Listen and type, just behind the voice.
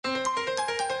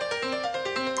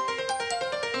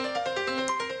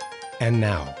And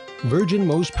now, Virgin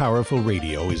Most Powerful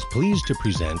Radio is pleased to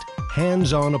present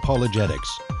Hands-On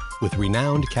Apologetics with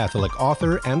renowned Catholic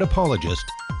author and apologist,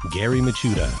 Gary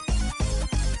Michuta.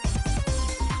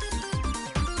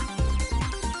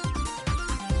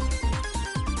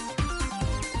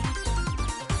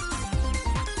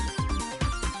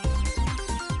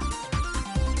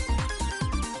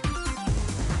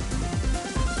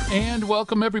 And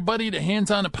welcome, everybody, to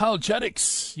Hands-On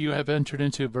Apologetics. You have entered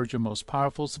into Virgin Most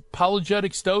Powerful's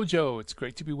Apologetics Dojo. It's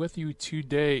great to be with you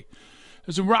today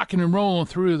as we're rocking and rolling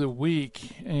through the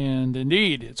week. And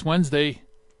indeed, it's Wednesday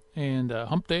and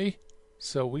hump day,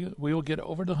 so we will get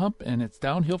over the hump, and it's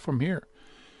downhill from here.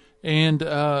 And,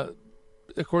 of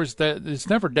course, that it's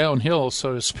never downhill,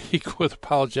 so to speak, with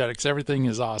apologetics. Everything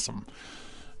is awesome.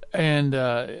 And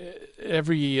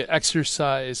every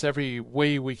exercise, every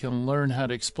way we can learn how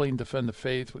to explain, defend the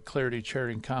faith with clarity,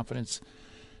 charity, and confidence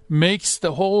makes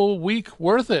the whole week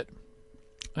worth it.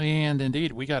 And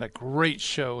indeed, we got a great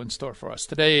show in store for us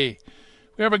today.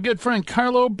 We have our good friend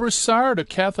Carlo Broussard of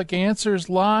Catholic Answers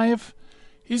Live.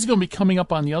 He's going to be coming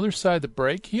up on the other side of the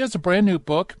break. He has a brand new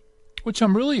book, which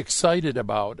I'm really excited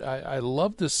about. I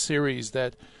love this series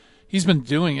that he's been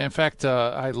doing. In fact,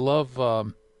 I love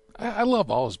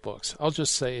all his books. I'll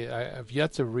just say I've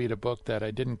yet to read a book that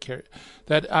I didn't care,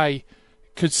 that I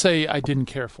could say I didn't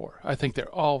care for. I think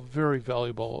they're all very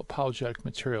valuable apologetic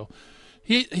material.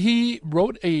 He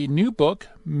wrote a new book,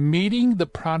 Meeting the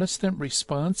Protestant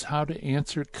Response, How to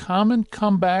Answer Common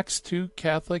Comebacks to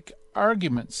Catholic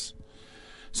Arguments.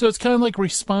 So it's kind of like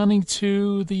responding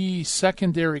to the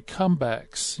secondary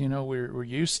comebacks. You know, we're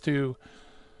used to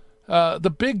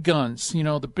the big guns, you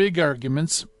know, the big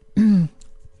arguments.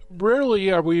 Rarely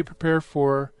are we prepared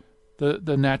for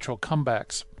the natural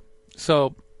comebacks.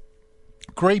 So,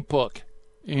 great book.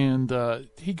 And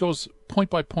he goes point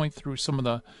by point through some of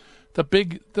the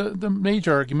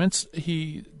major arguments.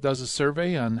 He does a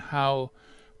survey on how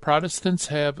Protestants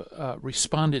have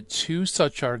responded to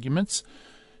such arguments.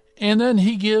 And then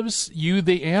he gives you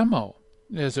the ammo,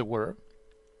 as it were,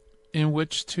 in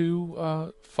which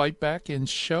to fight back and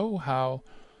show how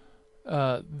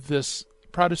this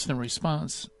Protestant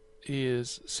response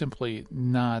is simply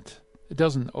not, it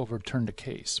doesn't overturn the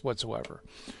case whatsoever.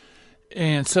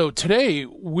 And so today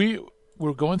we're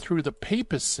going through the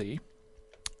papacy,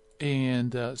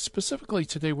 and specifically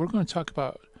today we're going to talk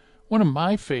about one of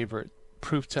my favorite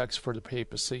proof texts for the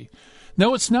papacy.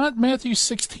 No, it's not Matthew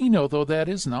 16, although that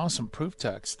is an awesome proof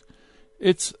text.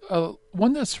 It's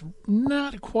one that's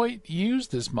not quite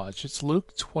used as much. It's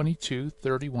Luke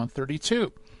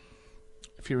 22:31-32.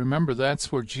 If you remember,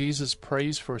 that's where Jesus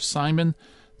prays for Simon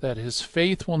that his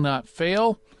faith will not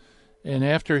fail, and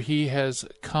after he has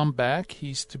come back,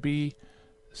 he's to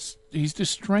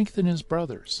strengthen his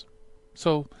brothers.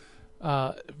 So,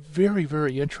 very,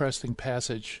 very interesting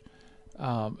passage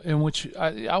in which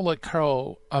I'll let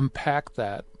Carl unpack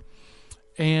that.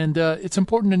 And it's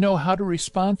important to know how to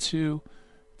respond to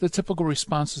the typical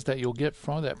responses that you'll get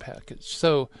from that passage.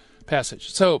 So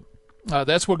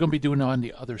that's what we're going to be doing on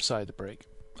the other side of the break.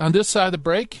 On this side of the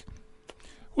break,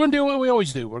 we're going to do what we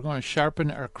always do. We're going to sharpen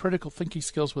our critical thinking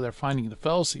skills with our Finding the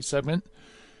Fallacy segment.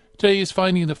 Today's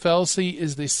Finding the Fallacy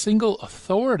is the single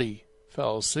authority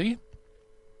fallacy.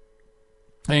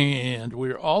 And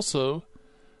we're also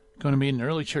going to meet an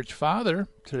early church father.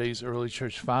 Today's early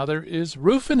church father is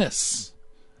Rufinus.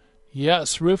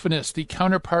 Yes, Rufinus, the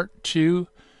counterpart to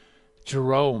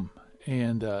Jerome.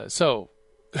 And so,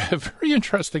 a very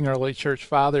interesting early church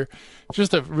father.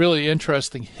 Just a really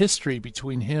interesting history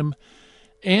between him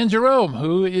and Jerome,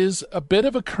 who is a bit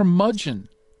of a curmudgeon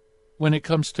when it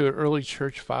comes to early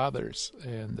church fathers.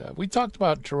 And we talked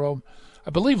about Jerome, I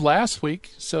believe, last week.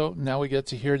 So now we get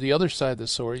to hear the other side of the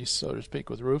story, so to speak,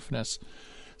 with Rufinus.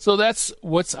 So that's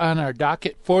what's on our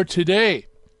docket for today.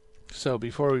 So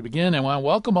before we begin, I want to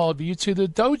welcome all of you to the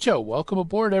dojo. Welcome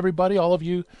aboard, everybody, all of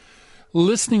you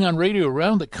listening on radio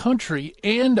around the country,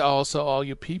 and also all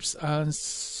you peeps on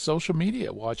social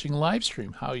media watching live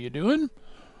stream. How you doing?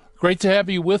 Great to have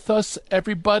you with us,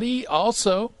 everybody.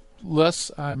 Also,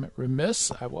 lest I'm remiss,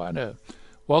 I want to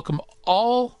welcome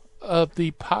all of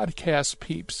the podcast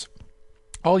peeps,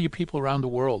 all you people around the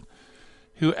world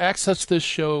who access this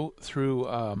show through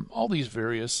all these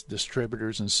various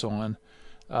distributors and so on.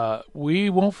 We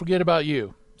won't forget about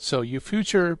you. So you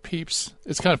future peeps,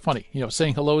 it's kind of funny,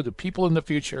 saying hello to people in the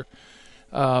future.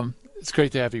 It's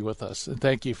great to have you with us. And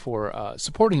thank you for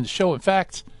supporting the show. In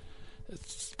fact,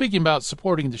 speaking about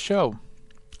supporting the show,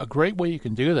 a great way you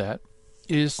can do that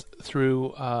is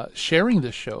through sharing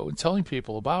this show and telling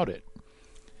people about it.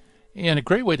 And a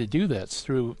great way to do that is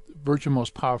through Virgin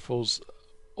Most Powerful's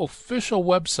official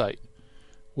website,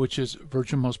 which is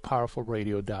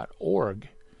virginmostpowerfulradio.org.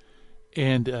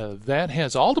 And that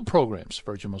has all the programs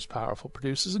Virgin Most Powerful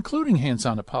produces, including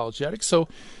Hands-On Apologetics. So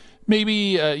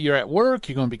maybe you're at work,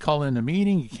 you're going to be calling in a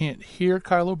meeting, you can't hear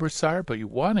Carlo Broussard, but you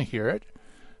want to hear it.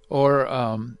 Or,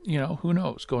 who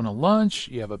knows, going to lunch,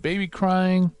 you have a baby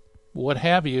crying, what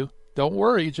have you. Don't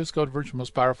worry, just go to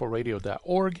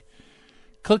virginmostpowerfulradio.org,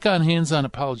 click on Hands-On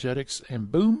Apologetics, and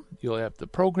boom, you'll have the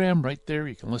program right there.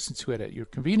 You can listen to it at your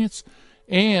convenience.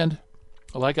 And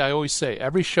like I always say,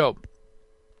 every show,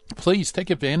 please take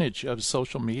advantage of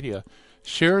social media.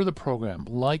 Share the program,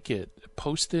 like it,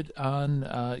 post it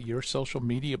on your social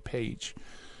media page,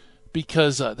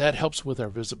 because that helps with our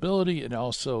visibility. It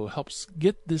also helps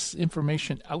get this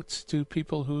information out to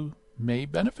people who may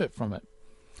benefit from it.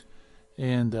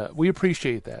 And we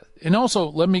appreciate that. And also,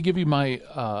 let me give you my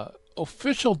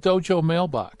official dojo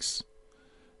mailbox.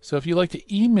 So if you'd like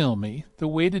to email me, the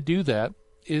way to do that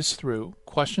is through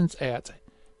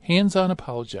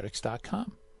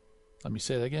questions@handsonapologetics.com. Let me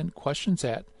say that again,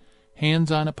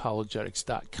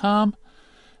 questions@handsonapologetics.com.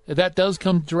 That does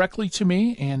come directly to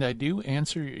me, and I do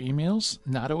answer your emails,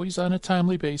 not always on a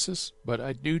timely basis, but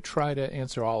I do try to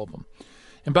answer all of them.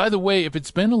 And by the way, if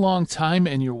it's been a long time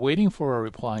and you're waiting for a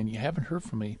reply and you haven't heard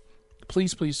from me,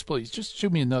 please, please, please, just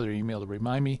shoot me another email to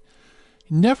remind me.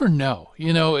 You never know.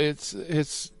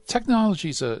 It's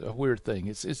technology's a weird thing.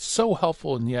 It's so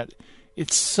helpful, and yet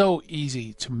it's so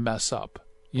easy to mess up.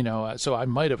 So I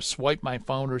might have swiped my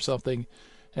phone or something,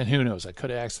 and who knows, I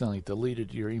could have accidentally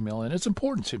deleted your email, and it's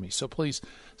important to me. So please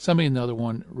send me another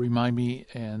one, remind me,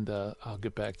 and I'll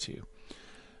get back to you.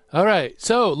 All right,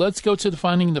 so let's go to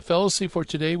defining the fallacy for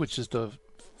today, which is the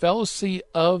fallacy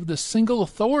of the single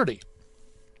authority.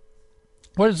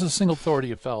 What is the single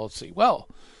authority of fallacy? Well,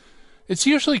 it's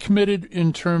usually committed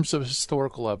in terms of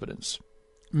historical evidence.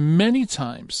 Many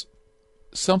times,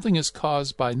 something is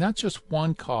caused by not just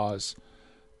one cause,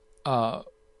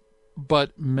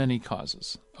 but many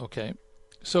causes. Okay,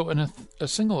 so a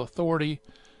single authority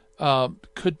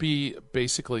could be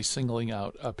basically singling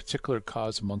out a particular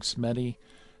cause amongst many,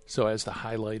 so as to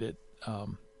highlight it.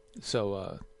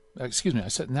 Excuse me, I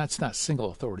said that's not single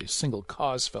authority, single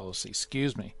cause fallacy.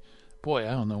 Excuse me. Boy,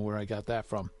 I don't know where I got that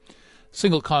from.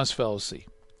 Single cause fallacy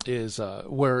is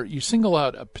where you single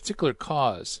out a particular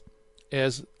cause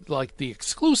as like the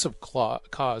exclusive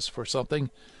cause for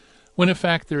something, when in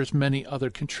fact there's many other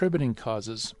contributing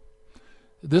causes.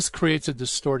 This creates a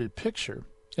distorted picture,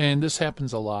 and this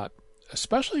happens a lot,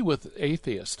 especially with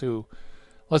atheists who,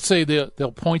 let's say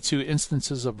they'll point to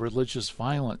instances of religious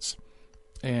violence,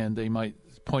 and they might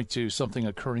point to something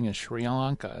occurring in Sri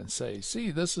Lanka and say,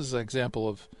 see, this is an example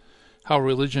of how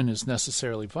religion is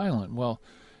necessarily violent. Well,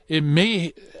 it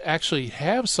may actually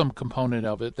have some component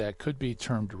of it that could be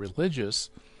termed religious.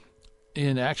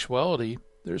 In actuality,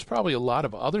 there's probably a lot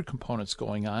of other components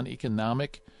going on,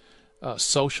 economic,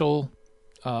 social,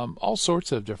 all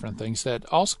sorts of different things that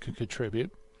also could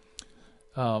contribute,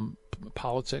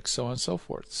 politics, so on and so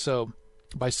forth. So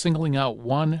by singling out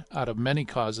one out of many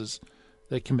causes,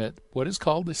 they commit what is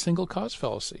called the single cause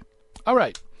fallacy. All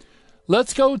right,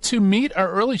 let's go to meet our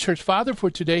early church father for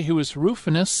today, who is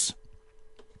Rufinus.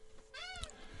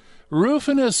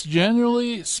 Rufinus,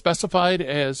 generally specified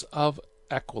as of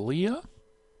Aquileia,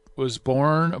 was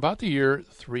born about the year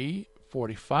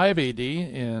 345 AD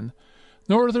in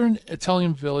northern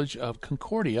Italian village of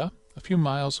Concordia, a few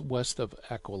miles west of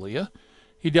Aquileia.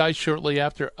 He died shortly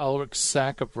after Alaric's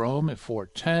sack of Rome in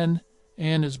 410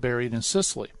 and is buried in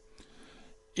Sicily.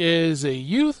 As a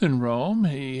youth in Rome,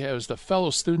 he was the fellow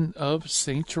student of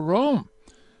St. Jerome,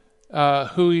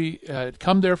 who he had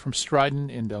come there from Stridon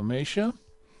in Dalmatia.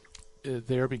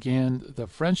 There began the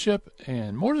friendship,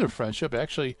 and more than friendship,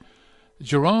 actually,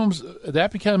 Jerome's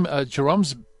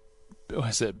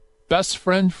best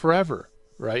friend forever,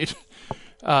 right?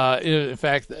 In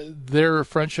fact, their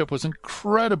friendship was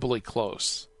incredibly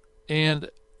close, and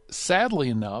sadly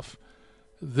enough,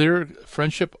 their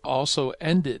friendship also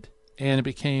ended, and it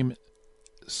became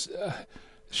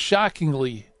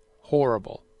shockingly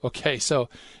horrible. Okay, so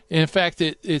in fact,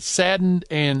 it saddened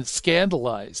and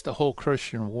scandalized the whole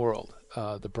Christian world,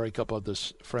 the breakup of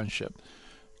this friendship.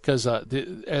 Because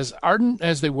as ardent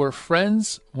as they were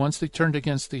friends, once they turned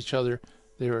against each other,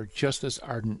 they were just as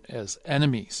ardent as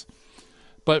enemies.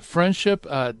 But friendship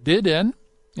did end.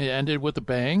 It ended with a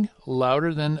bang, so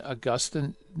loud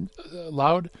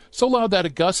that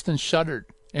Augustine shuddered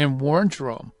and warned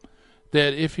Jerome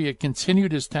that if he had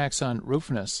continued his attacks on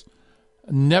Rufinus,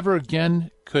 never again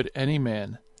could any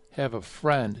man have a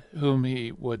friend whom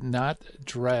he would not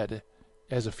dread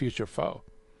as a future foe.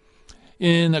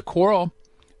 In a quarrel,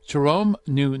 Jerome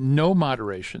knew no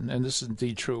moderation, and this is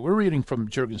indeed true. We're reading from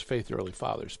Jurgen's Faith, the Early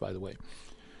Fathers, by the way.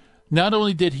 Not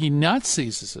only did he not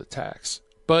cease his attacks,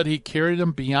 but he carried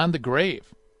them beyond the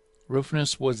grave.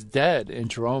 Rufinus was dead, and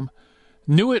Jerome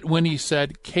knew it when he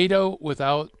said, Cato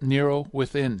without, Nero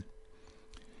within.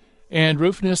 And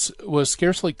Rufinus was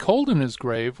scarcely cold in his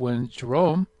grave when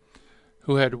Jerome,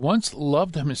 who had once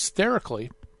loved him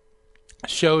hysterically,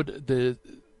 showed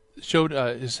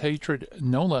his hatred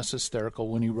no less hysterical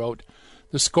when he wrote,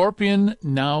 The scorpion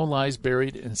now lies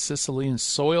buried in Sicilian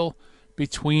soil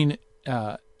between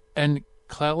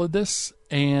Enceladus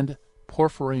and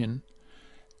Porphyrion,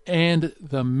 and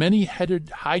the many-headed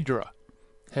Hydra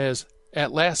has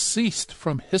at last ceased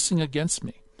from hissing against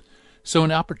me. So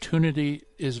an opportunity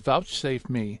is vouchsafed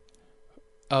me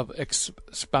of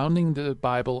expounding the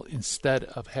Bible instead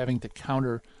of having to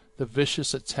counter the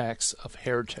vicious attacks of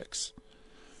heretics.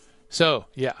 So,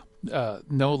 yeah,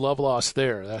 no love lost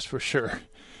there, that's for sure.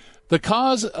 The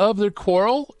cause of their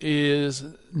quarrel is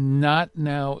not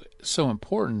now so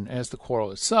important as the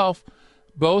quarrel itself.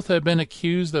 Both have been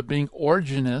accused of being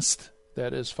Origenist,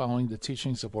 that is, following the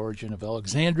teachings of Origen of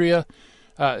Alexandria,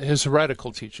 his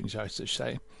heretical teachings, I should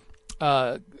say.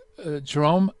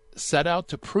 Jerome set out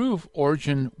to prove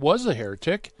Origen was a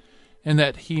heretic and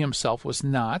that he himself was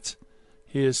not.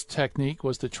 His technique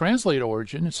was to translate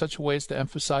Origen in such a way as to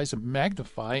emphasize and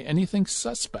magnify anything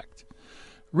suspect.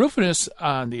 Rufinus,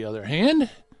 on the other hand,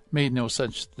 made no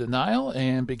such denial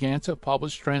and began to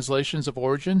publish translations of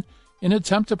Origen in an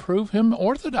attempt to prove him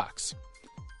orthodox,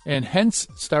 and hence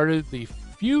started the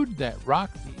feud that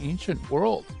rocked the ancient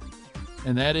world.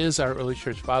 And that is our early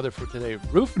church father for today,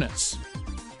 Rufinus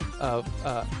of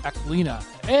Aquilina.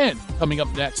 And coming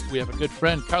up next, we have a good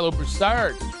friend, Carlo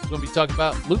Broussard, who's going to be talking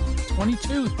about Luke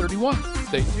 22:31.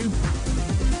 Stay tuned.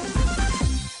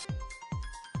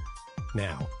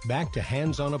 Now, back to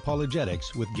Hands-On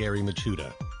Apologetics with Gary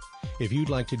Michuta. If you'd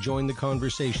like to join the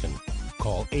conversation,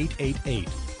 call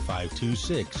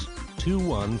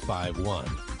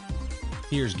 888-526-2151.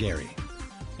 Here's Gary.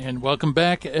 And welcome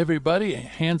back, everybody.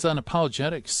 Hands-On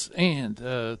Apologetics.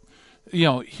 And,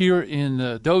 here in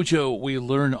the dojo, we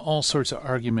learn all sorts of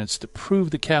arguments to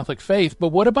prove the Catholic faith. But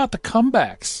what about the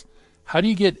comebacks? How do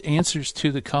you get answers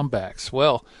to the comebacks?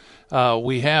 Well,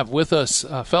 we have with us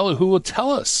a fellow who will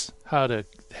tell us how to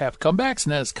have comebacks,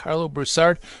 and that is Carlo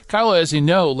Broussard. Carlo, as you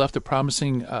know, left a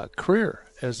promising career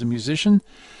as a musician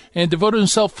and devoted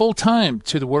himself full-time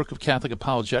to the work of Catholic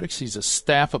apologetics. He's a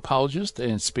staff apologist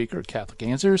and speaker at Catholic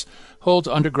Answers, holds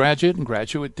undergraduate and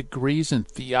graduate degrees in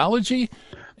theology,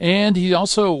 and he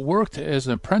also worked as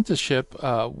an apprenticeship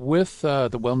with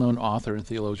the well-known author and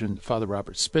theologian, Father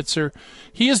Robert Spitzer.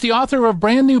 He is the author of a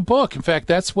brand new book. In fact,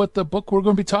 that's what the book we're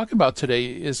going to be talking about today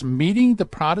is, Meeting the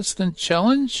Protestant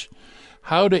Challenge,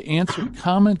 How to Answer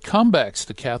Common Comebacks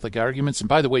to Catholic Arguments. And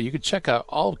by the way, you can check out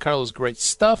all of Carlo's great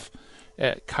stuff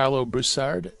at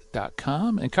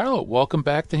carlobroussard.com. And Carlo, welcome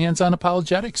back to Hands-On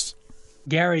Apologetics.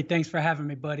 Gary, thanks for having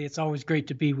me, buddy. It's always great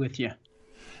to be with you.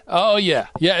 Oh, yeah.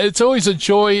 Yeah, it's always a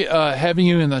joy having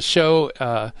you in the show.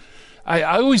 I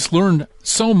always learn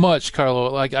so much,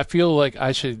 Carlo. Like, I feel like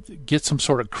I should get some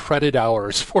sort of credit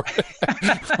hours for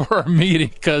for a meeting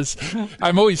because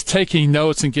I'm always taking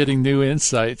notes and getting new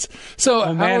insights. So,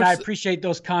 I appreciate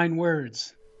those kind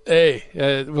words. Hey,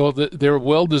 they're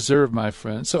well-deserved, my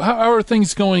friend. So how are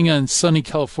things going in sunny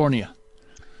California?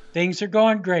 Things are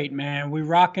going great, man. We're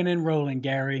rocking and rolling,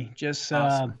 Gary. Just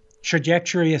awesome.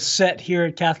 Trajectory is set here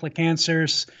at Catholic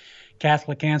Answers.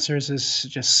 Catholic Answers is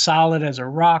just solid as a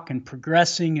rock and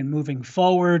progressing and moving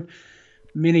forward.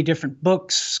 Many different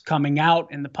books coming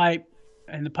out in the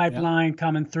pipeline,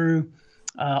 coming through.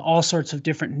 All sorts of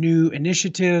different new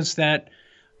initiatives that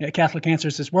Catholic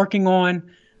Answers is working on.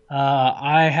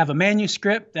 I have a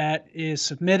manuscript that is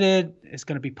submitted. It's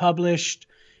going to be published.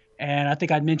 And I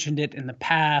think I mentioned it in the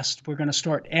past. We're going to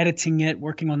start editing it,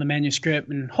 working on the manuscript.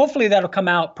 And hopefully that'll come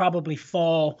out probably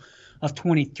fall of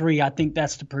 23. I think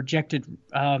that's the projected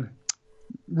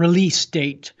release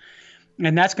date.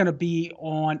 And that's going to be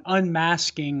on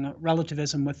unmasking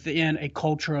relativism within a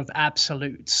culture of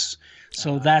absolutes.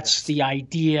 So that's the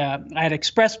idea. I had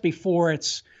expressed before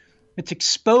it's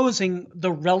exposing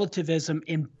the relativism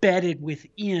embedded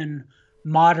within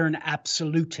modern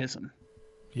absolutism.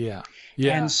 Yeah.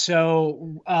 And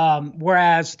so,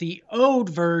 whereas the old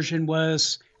version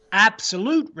was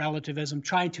absolute relativism,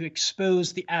 trying to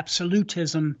expose the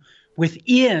absolutism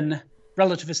within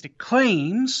relativistic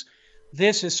claims,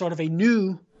 this is sort of a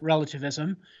new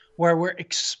relativism where we're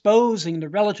exposing the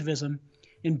relativism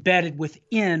embedded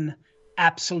within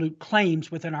absolute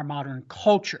claims within our modern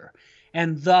culture,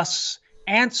 and thus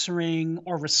answering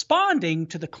or responding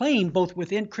to the claim, both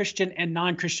within Christian and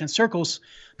non-Christian circles,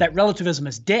 that relativism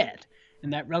is dead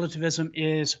and that relativism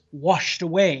is washed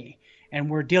away, and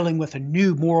we're dealing with a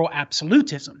new moral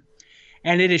absolutism.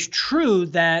 And it is true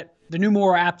that the new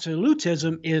moral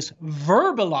absolutism is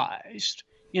verbalized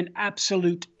in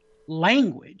absolute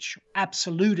language,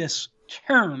 absolutist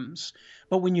terms.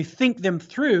 But when you think them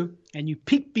through and you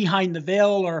peek behind the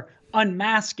veil or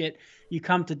unmask it, you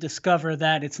come to discover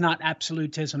that it's not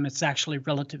absolutism, it's actually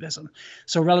relativism.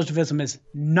 So relativism is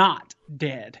not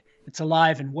dead. It's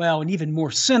alive and well, and even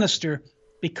more sinister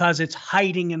because it's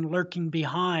hiding and lurking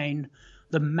behind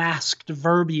the masked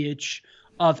verbiage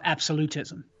of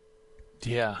absolutism.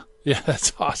 Yeah,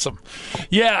 that's awesome.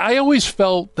 Yeah, I always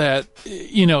felt that,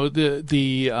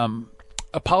 the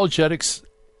apologetics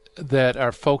that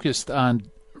are focused on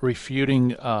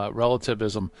refuting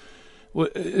relativism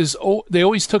they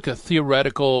always took a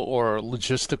theoretical or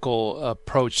logistical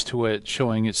approach to it,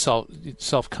 showing it's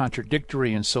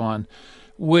self-contradictory and so on,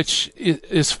 which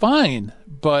is fine.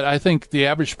 But I think the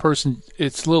average person,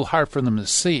 it's a little hard for them to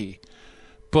see.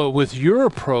 But with your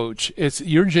approach,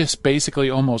 you're just basically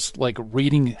almost like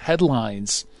reading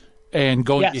headlines and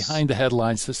going behind the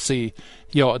headlines to see,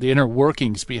 the inner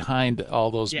workings behind all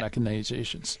those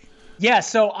mechanizations. Yeah,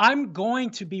 so I'm going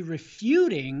to be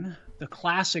refuting the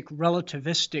classic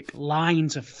relativistic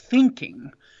lines of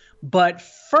thinking. But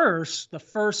first, the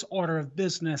first order of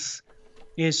business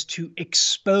is to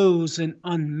expose and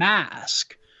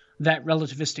unmask that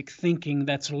relativistic thinking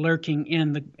that's lurking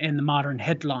in the modern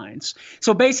headlines.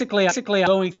 So basically I'm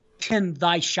going 10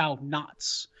 thou shalt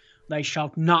nots. Thou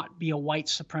shalt not be a white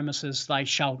supremacist. Thou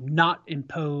shalt not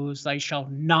impose. Thou shalt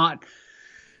not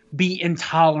be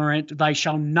intolerant. Thou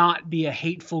shalt not be a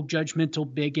hateful,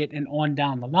 judgmental bigot, and on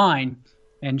down the line,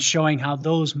 and showing how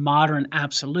those modern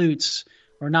absolutes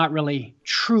are not really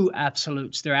true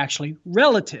absolutes. They're actually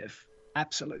relative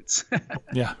absolutes.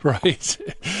 Yeah, right.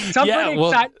 So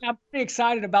I'm pretty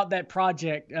excited about that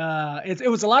project. It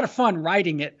was a lot of fun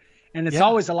writing it, and it's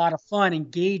always a lot of fun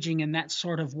engaging in that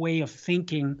sort of way of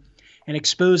thinking and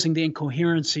exposing the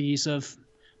incoherencies of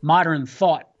modern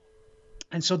thought.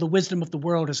 And so the wisdom of the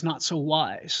world is not so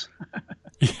wise.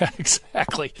 Yeah,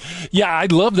 exactly. Yeah, I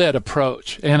love that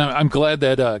approach. And I'm glad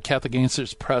that Catholic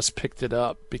Answers Press picked it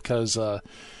up because,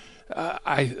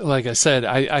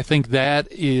 I think that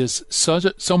is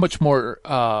so much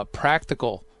more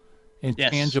practical and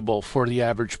tangible for the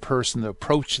average person to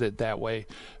approach it that way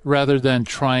rather than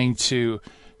trying to,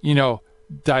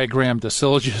 diagram the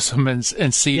syllogism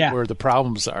and see where the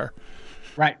problems are.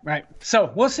 Right.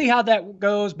 So we'll see how that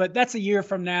goes, but that's a year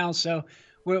from now, so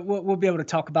we'll be able to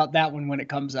talk about that one when it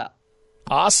comes out.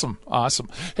 Awesome.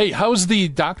 Hey, how's the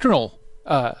doctrinal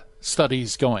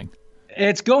studies going?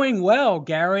 It's going well,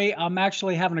 Gary. I'm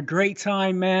actually having a great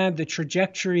time, man. The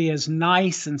trajectory is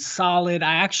nice and solid.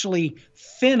 I actually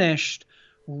finished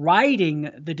writing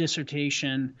the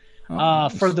dissertation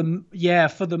nice. for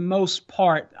the most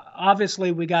part.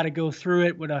 Obviously, we got to go through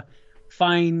it with a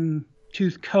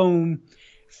fine-tooth comb,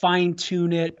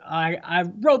 fine-tune it. I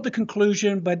wrote the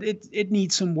conclusion, but it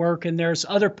needs some work, and there's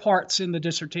other parts in the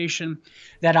dissertation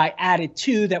that I added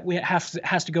to that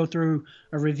has to go through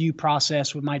a review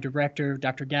process with my director,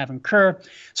 Dr. Gavin Kerr.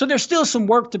 So there's still some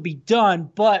work to be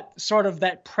done, but sort of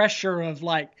that pressure of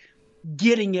like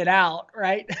getting it out,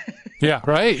 right? Yeah,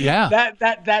 right. Yeah.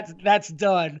 That's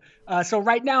done. So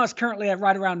right now it's currently at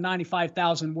right around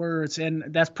 95,000 words, and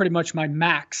that's pretty much my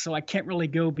max. So I can't really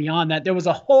go beyond that. There was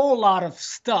a whole lot of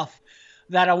stuff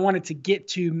that I wanted to get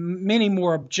to, many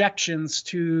more objections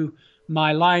to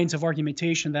my lines of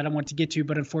argumentation that I want to get to,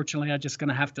 but unfortunately I'm just going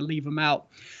to have to leave them out.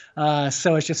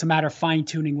 So it's just a matter of fine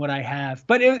tuning what I have.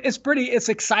 But it's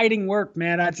exciting work,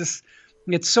 man.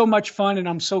 It's so much fun, and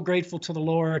I'm so grateful to the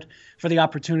Lord for the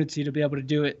opportunity to be able to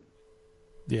do it.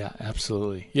 Yeah,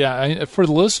 absolutely. Yeah, for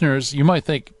the listeners, you might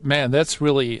think, man, that's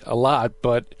really a lot,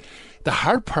 but the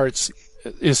hard part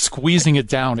is squeezing it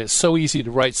down. It's so easy to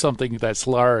write something that's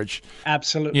large.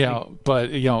 Absolutely.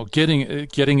 But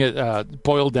getting it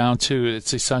boiled down to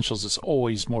its essentials is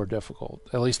always more difficult.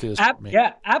 At least it is for me.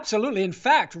 Yeah, absolutely. In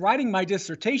fact, writing my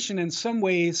dissertation in some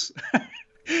ways,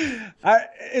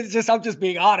 I'm just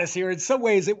being honest here. In some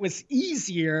ways, it was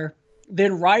easier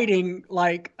than writing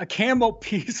like a Camel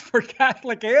piece for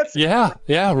Catholic Answers.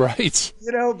 Yeah, right.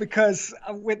 Because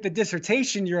with the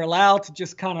dissertation, you're allowed to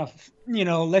just kind of,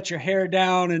 let your hair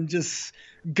down and just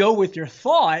go with your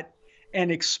thought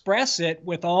and express it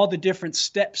with all the different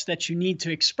steps that you need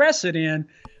to express it in.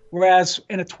 Whereas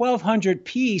in a 1,200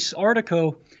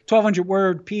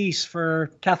 word piece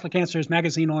for Catholic Answers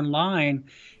Magazine Online,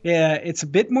 it's a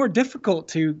bit more difficult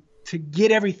to to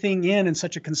get everything in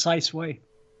such a concise way.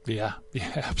 Yeah,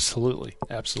 absolutely.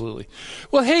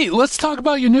 Well, hey, let's talk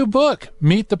about your new book,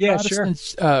 Meet the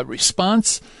Protestant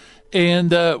Response.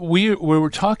 And we were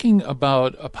talking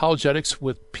about apologetics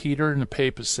with Peter and the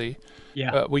papacy.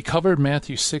 Yeah. We covered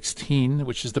Matthew 16,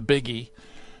 which is the biggie.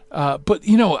 But,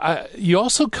 you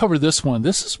also cover this one.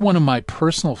 This is one of my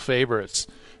personal favorites.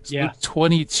 It's Luke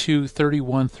 22,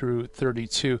 31 through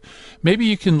 32. Maybe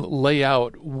you can lay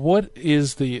out what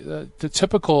is the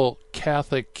typical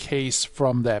Catholic case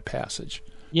from that passage.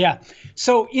 Yeah.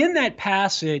 So in that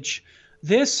passage,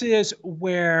 this is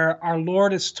where our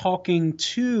Lord is talking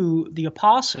to the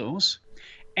apostles,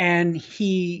 and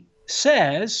he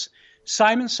says,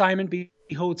 Simon, Simon,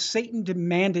 behold, Satan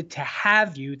demanded to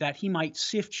have you that he might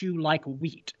sift you like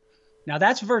wheat. Now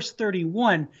that's verse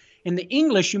 31. In the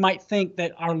English, you might think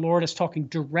that our Lord is talking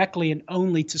directly and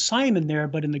only to Simon there,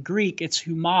 but in the Greek, it's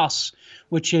humas,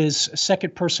 which is a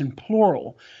second person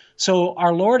plural. So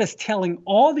our Lord is telling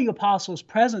all the apostles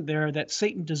present there that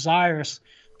Satan desires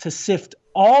to sift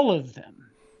all of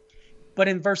them. But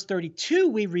in verse 32,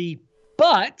 we read,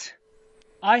 but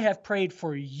I have prayed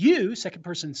for you, second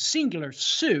person singular,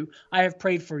 Sue, I have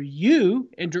prayed for you,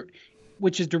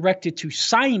 which is directed to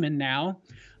Simon now,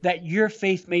 that your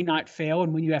faith may not fail,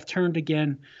 and when you have turned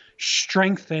again,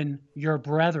 strengthen your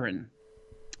brethren.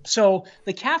 So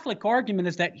the Catholic argument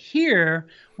is that here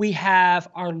we have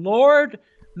our Lord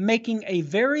making a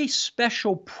very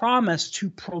special promise to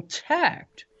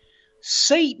protect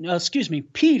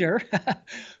Peter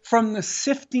from the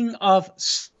sifting of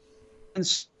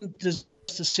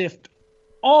to sift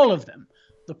all of them.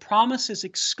 The promise is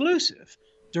exclusive,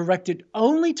 directed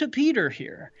only to Peter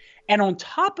here. And on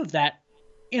top of that,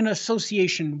 in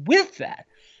association with that,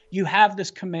 you have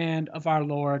this command of our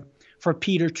Lord for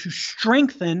Peter to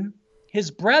strengthen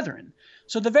his brethren.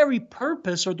 So the very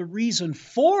purpose or the reason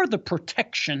for the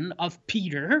protection of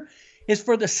Peter is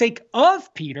for the sake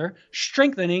of Peter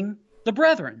strengthening the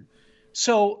brethren.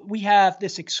 So we have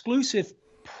this exclusive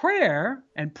prayer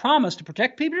and promise to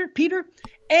protect Peter,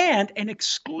 and an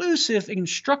exclusive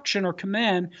instruction or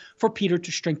command for Peter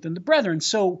to strengthen the brethren.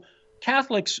 So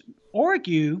Catholics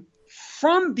argue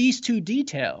from these two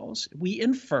details, we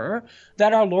infer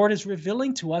that our Lord is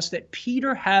revealing to us that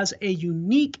Peter has a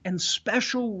unique and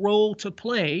special role to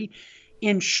play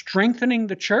in strengthening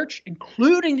the church,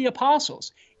 including the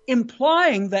apostles,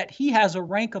 implying that he has a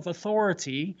rank of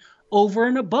authority over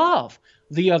and above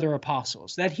the other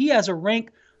apostles, that he has a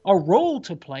role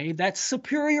to play that's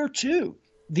superior to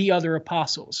the other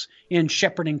apostles in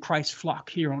shepherding Christ's flock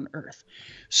here on earth.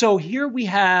 So here we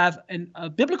have a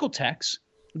biblical text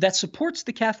that supports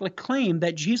the Catholic claim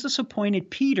that Jesus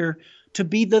appointed Peter to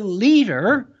be the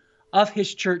leader of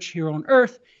his church here on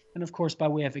earth, and of course, by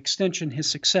way of extension,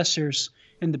 his successors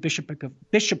in the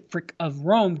bishopric of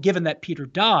Rome, given that Peter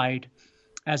died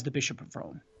as the Bishop of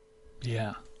Rome.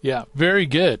 Yeah, very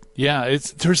good. Yeah,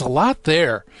 there's a lot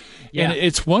there. Yeah. And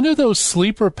it's one of those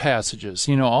sleeper passages.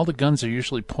 All the guns are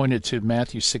usually pointed to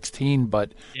Matthew 16,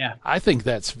 but I think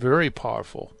that's very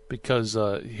powerful because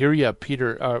here you have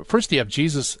Peter. First, you have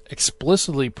Jesus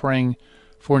explicitly praying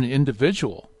for an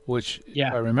individual, which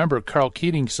I remember Carl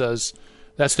Keating says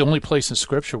that's the only place in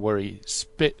Scripture where he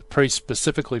prays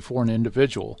specifically for an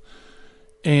individual.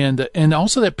 And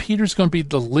also that Peter's going to be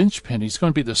the linchpin. He's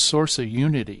going to be the source of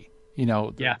unity.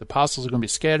 The apostles are going to be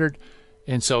scattered,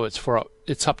 and so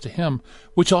it's up to him,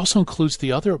 which also includes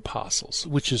the other apostles,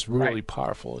 which is really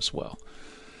powerful as well.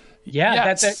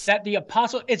 Yeah, that the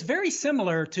apostle, it's very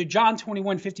similar to John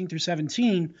 21, 15 through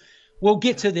 17. We'll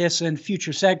get to this in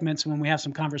future segments when we have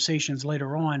some conversations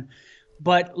later on.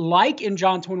 But like in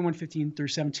John 21, 15 through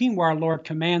 17, where our Lord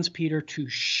commands Peter to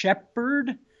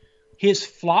shepherd his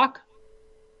flock,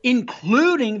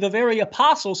 including the very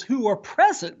apostles who are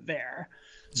present there.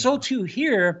 So too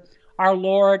here, our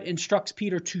Lord instructs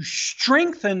Peter to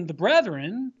strengthen the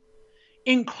brethren,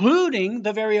 including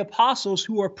the very apostles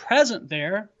who are present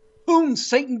there, whom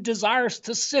Satan desires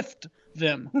to sift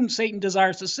them,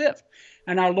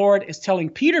 And our Lord is telling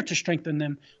Peter to strengthen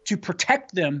them, to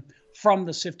protect them from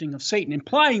the sifting of Satan,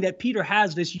 implying that Peter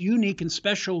has this unique and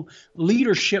special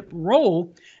leadership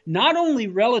role, not only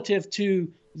relative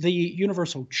to the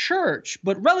universal church,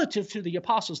 but relative to the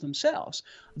apostles themselves.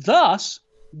 Thus,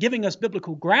 giving us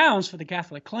biblical grounds for the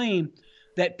Catholic claim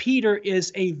that Peter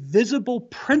is a visible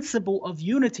principle of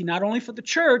unity, not only for the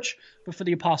church, but for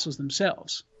the apostles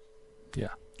themselves.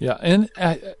 Yeah. And,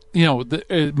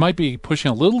 it might be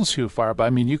pushing a little too far,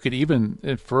 but you could even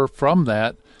infer from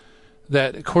that,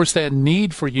 of course, that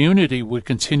need for unity would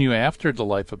continue after the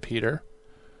life of Peter.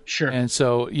 Sure. And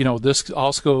so, this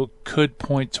also could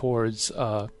point towards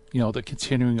the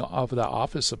continuing of the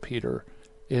office of Peter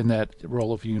in that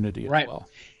role of unity as well.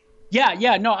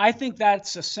 Yeah. No, I think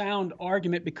that's a sound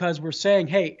argument, because we're saying,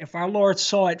 hey, if our Lord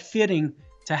saw it fitting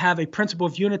to have a principle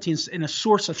of unity and a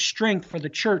source of strength for the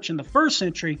church in the first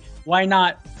century, why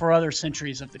not for other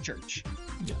centuries of the church?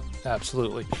 Yeah,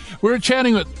 absolutely. We're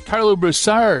chatting with Carlo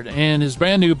Broussard and his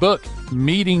brand new book,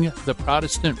 Meeting the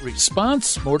Protestant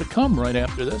Response. More to come right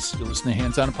after this. You're listening to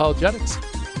Hands On Apologetics.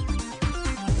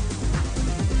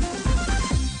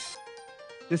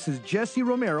 This is Jesse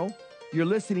Romero. You're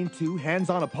listening to Hands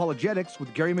On Apologetics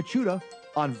with Gary Machuda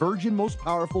on Virgin Most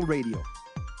Powerful Radio.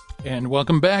 And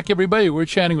welcome back, everybody. We're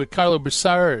chatting with Carlo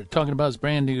Broussard, talking about his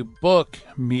brand new book,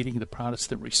 Meeting the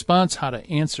Protestant Response, how to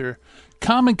answer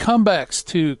common comebacks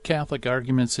to Catholic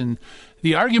arguments. And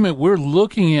the argument we're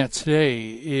looking at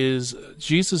today is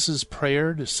Jesus'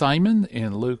 prayer to Simon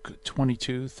in Luke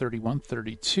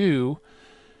 22:31-32.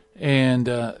 And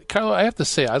Carlo, I have to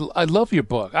say, I love your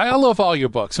book. I love all your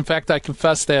books. In fact, I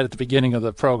confessed that at the beginning of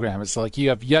the program. It's like you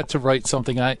have yet to write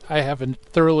something I haven't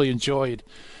thoroughly enjoyed.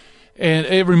 And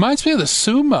it reminds me of the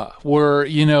Summa, where,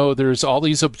 there's all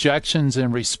these objections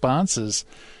and responses.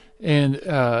 And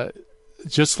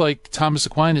just like Thomas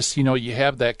Aquinas, you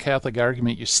have that Catholic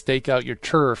argument, you stake out your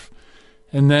turf,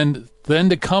 and then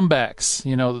the comebacks,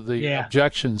 the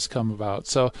objections come about.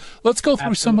 So let's go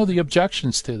through some of the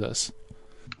objections to this.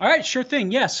 All right, sure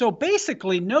thing. Yeah, so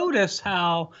basically notice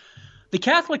how the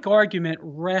Catholic argument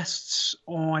rests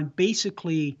on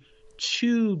basically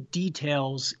two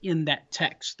details in that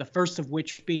text, the first of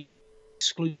which being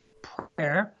exclusive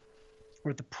prayer,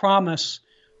 or the promise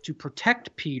to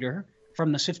protect Peter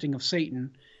from the sifting of Satan,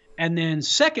 and then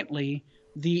secondly,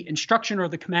 the instruction or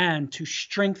the command to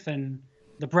strengthen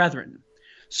the brethren.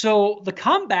 So the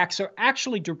comebacks are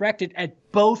actually directed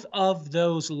at both of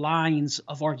those lines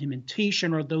of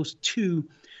argumentation, or those two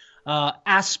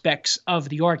aspects of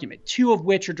the argument, two of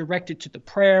which are directed to the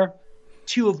prayer,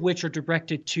 two of which are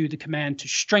directed to the command to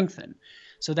strengthen.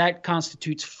 So that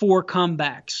constitutes four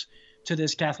comebacks to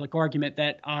this Catholic argument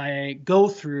that I go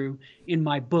through in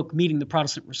my book, Meeting the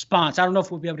Protestant Response. I don't know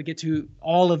if we'll be able to get to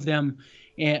all of them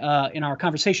in our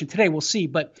conversation today. We'll see.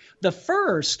 But the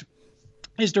first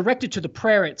is directed to the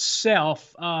prayer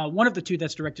itself. One of the two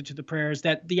that's directed to the prayer is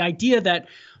that the idea that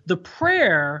the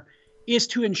prayer is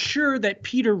to ensure that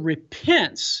Peter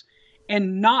repents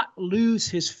and not lose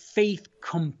his faith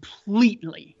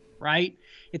completely, right?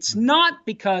 It's not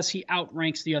because he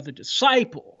outranks the other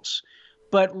disciples,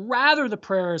 but rather the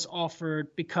prayer is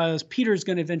offered because Peter is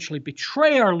going to eventually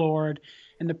betray our Lord,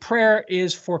 and the prayer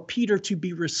is for Peter to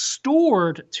be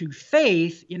restored to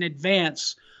faith in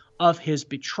advance of his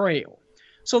betrayal.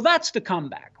 So that's the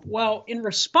comeback. Well, in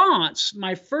response,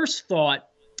 my first thought,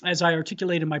 as I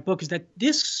articulate in my book, is that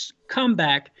this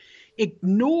comeback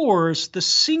ignores the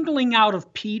singling out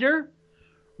of Peter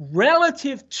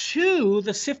relative to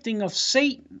the sifting of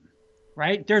Satan,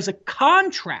 right? There's a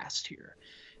contrast here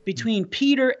between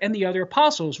Peter and the other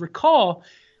apostles. Recall,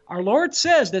 our Lord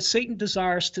says that Satan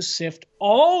desires to sift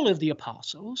all of the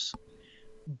apostles,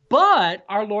 but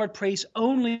our Lord prays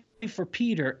only for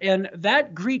Peter. And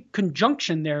that Greek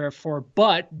conjunction there for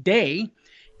but, de,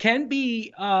 can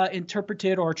be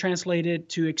interpreted or translated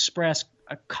to express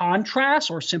a contrast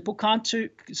or simple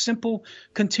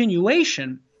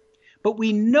continuation. But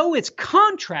we know it's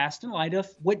contrast in light of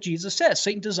what Jesus says.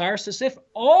 Satan desires to sift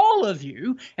all of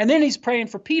you, and then he's praying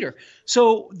for Peter.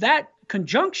 So that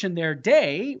conjunction there,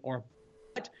 de, or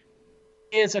but,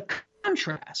 is a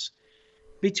contrast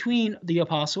between the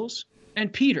apostles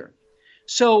and Peter.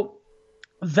 So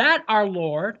that our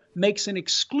Lord makes an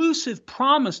exclusive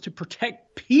promise to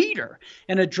protect Peter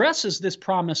and addresses this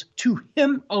promise to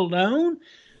him alone.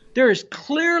 There is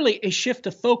clearly a shift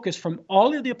of focus from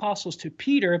all of the apostles to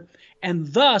Peter, and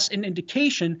thus an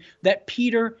indication that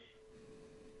Peter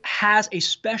has a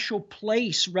special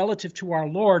place relative to our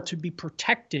Lord to be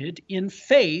protected in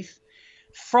faith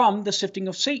from the sifting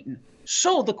of Satan.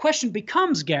 So the question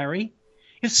becomes, Gary,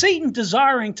 if Satan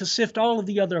desiring to sift all of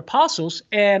the other apostles,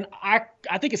 and I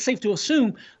think it's safe to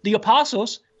assume the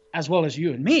apostles, as well as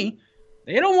you and me,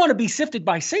 they don't want to be sifted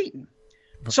by Satan.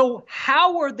 So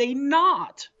how are they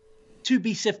not to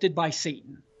be sifted by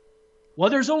Satan? Well,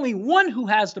 there's only one who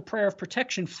has the prayer of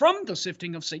protection from the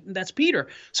sifting of Satan. That's Peter.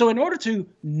 So in order to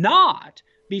not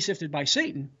be sifted by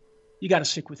Satan, you got to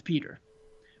stick with Peter,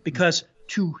 because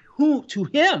to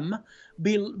him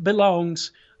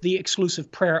belongs the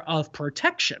exclusive prayer of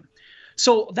protection.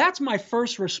 So that's my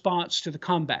first response to the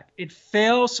comeback. It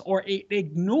fails, or it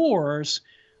ignores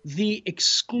the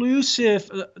exclusive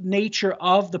nature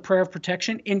of the prayer of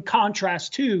protection in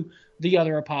contrast to the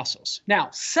other apostles. Now,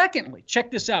 secondly, check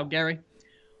this out, Gary.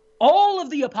 all of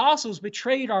the apostles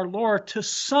betrayed our Lord to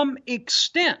some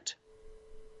extent.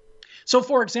 So,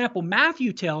 for example,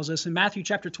 Matthew tells us in Matthew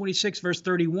chapter 26, verse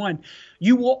 31,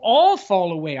 you will all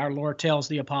fall away, our Lord tells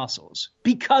the apostles,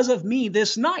 because of me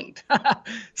this night.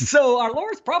 So our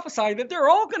Lord's prophesying that they're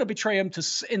all going to betray him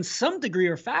in some degree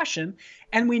or fashion.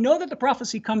 And we know that the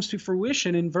prophecy comes to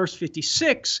fruition in verse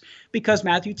 56 because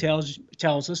Matthew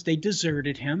tells us they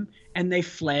deserted him and they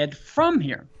fled from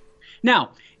here.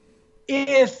 Now,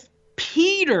 if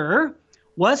Peter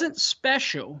wasn't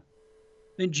special,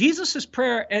 then Jesus'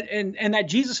 prayer, and that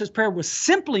Jesus' prayer was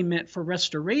simply meant for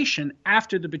restoration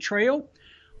after the betrayal,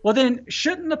 well then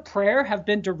shouldn't the prayer have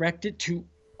been directed to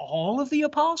all of the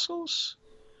apostles?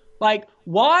 Like,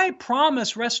 why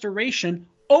promise restoration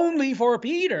only for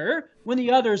Peter when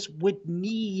the others would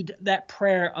need that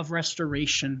prayer of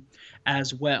restoration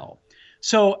as well?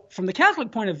 So from the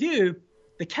Catholic point of view,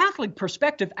 the Catholic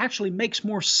perspective actually makes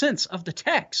more sense of the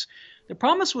text. The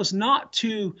promise was not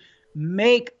to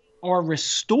make or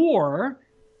restore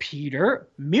Peter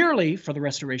merely for the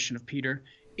restoration of Peter.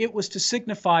 It was to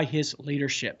signify his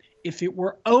leadership. If it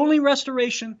were only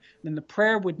restoration, then the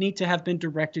prayer would need to have been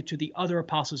directed to the other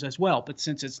apostles as well. But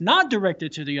since it's not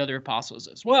directed to the other apostles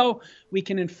as well, we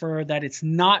can infer that it's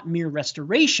not mere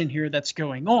restoration here that's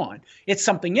going on. It's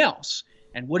something else.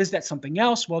 And what is that something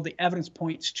else? Well, the evidence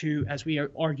points to, as we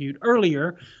argued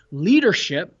earlier,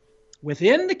 leadership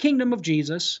within the kingdom of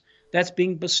Jesus that's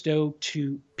being bestowed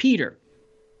to Peter.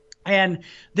 And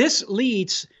this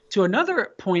leads to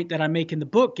another point that I make in the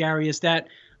book, Gary, is that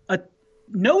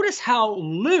notice how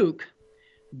Luke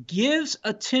gives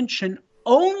attention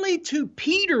only to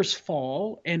Peter's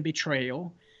fall and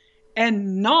betrayal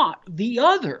and not the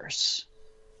others,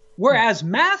 whereas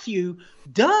Matthew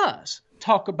does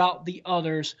talk about the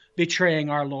others betraying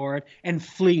our Lord and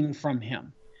fleeing from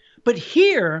him. But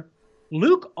here,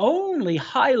 Luke only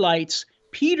highlights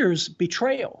Peter's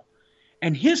betrayal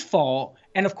and his fall,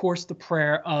 and of course the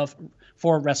prayer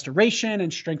for restoration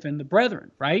and strengthen the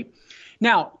brethren, right?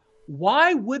 Now,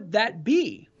 why would that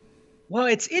be? Well,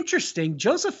 it's interesting.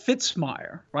 Joseph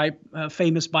Fitzmyer, right, a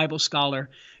famous Bible scholar,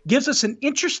 gives us an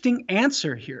interesting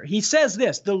answer here. He says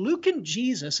this: the Lucan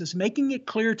Jesus is making it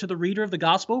clear to the reader of the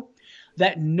gospel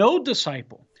that no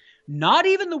disciple, not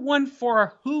even the one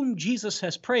for whom Jesus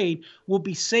has prayed, will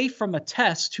be safe from a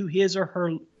test to his or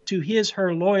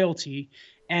her loyalty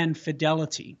and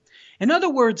fidelity. In other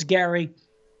words, Gary,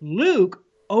 Luke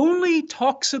only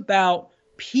talks about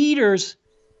Peter's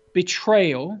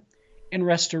betrayal and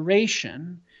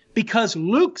restoration because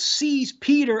Luke sees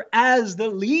Peter as the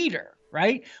leader,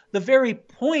 right? The very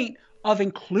point of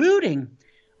including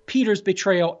Peter's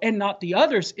betrayal and not the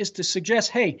others is to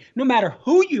suggest, hey, no matter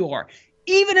who you are,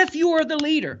 even if you are the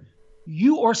leader,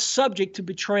 you are subject to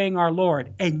betraying our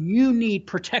Lord, and you need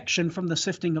protection from the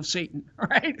sifting of Satan,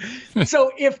 right?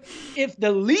 So if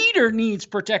the leader needs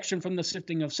protection from the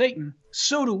sifting of Satan,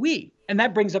 so do we. And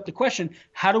that brings up the question,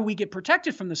 how do we get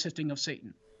protected from the sifting of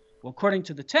Satan? Well, according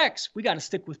to the text, we got to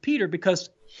stick with Peter because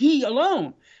he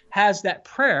alone has that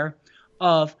prayer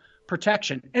of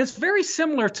protection. And it's very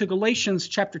similar to Galatians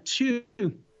chapter 2,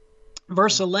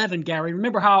 verse 11, Gary.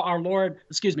 Remember how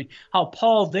how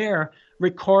Paul there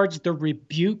records the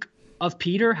rebuke of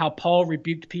Peter, how Paul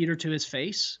rebuked Peter to his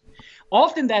face.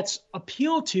 Often that's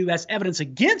appealed to as evidence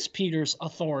against Peter's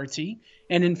authority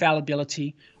and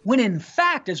infallibility, when in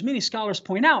fact, as many scholars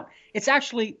point out, it's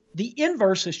actually the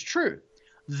inverse is true.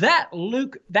 That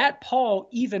Paul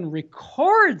even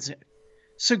records it,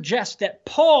 suggests that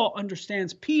Paul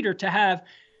understands Peter to have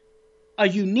a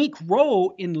unique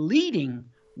role in leading.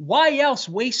 Why else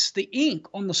waste the ink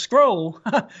on the scroll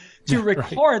to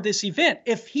record this event?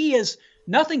 If he is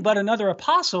nothing but another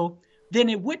apostle, then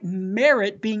it wouldn't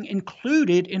merit being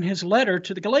included in his letter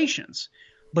to the Galatians.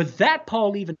 But that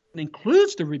Paul even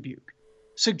includes the rebuke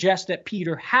suggests that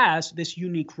Peter has this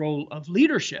unique role of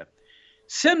leadership.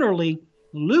 Similarly,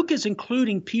 Luke is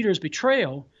including Peter's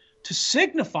betrayal to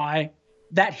signify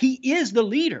that he is the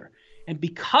leader. And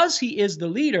because he is the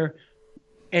leader,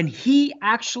 and he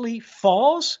actually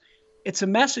falls, it's a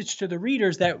message to the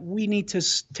readers that we need to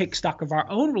take stock of our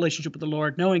own relationship with the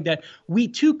Lord, knowing that we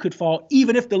too could fall,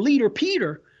 even if the leader,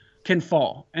 Peter, can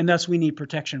fall. And thus we need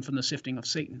protection from the sifting of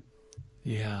Satan.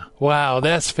 Yeah. Wow,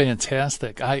 that's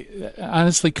fantastic.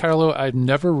 Honestly, Carlo, I've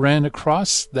never ran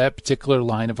across that particular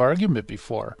line of argument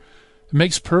before. It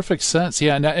makes perfect sense.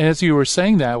 Yeah, and as you were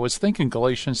saying that, I was thinking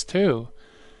Galatians 2,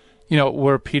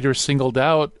 where Peter singled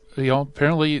out,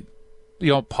 apparently,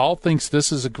 Paul thinks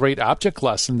this is a great object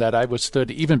lesson that I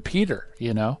withstood even Peter,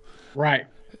 Right.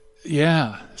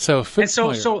 Yeah. So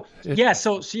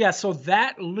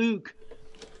that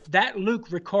that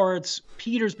Luke records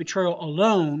Peter's betrayal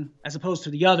alone, as opposed to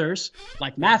the others,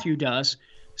 like Matthew does,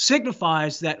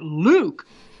 signifies that Luke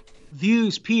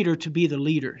views Peter to be the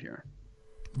leader here.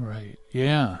 Right.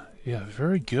 Yeah. Yeah.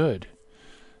 Very good.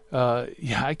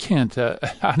 I can't,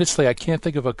 honestly, I can't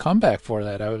think of a comeback for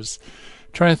that. I was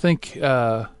trying to think,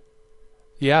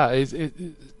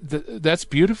 that's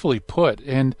beautifully put.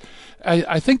 And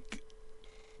I think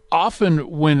often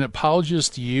when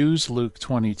apologists use Luke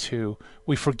 22,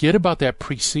 we forget about that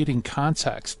preceding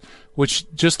context,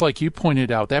 which, just like you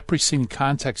pointed out, that preceding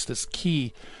context is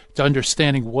key to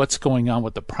understanding what's going on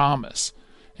with the promise.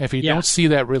 If you don't see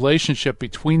that relationship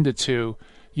between the two,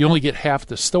 you only get half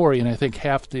the story, and I think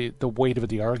half the weight of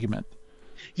the argument.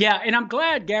 Yeah, and I'm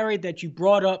glad, Gary, that you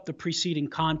brought up the preceding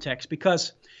context,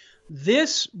 because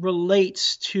this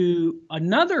relates to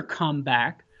another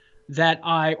comeback that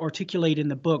I articulate in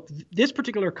the book. This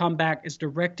particular comeback is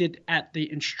directed at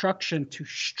the instruction to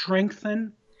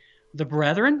strengthen the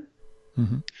brethren.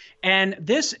 Mm-hmm. And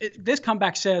this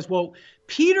comeback says, well,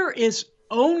 Peter is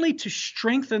only to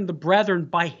strengthen the brethren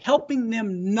by helping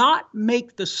them not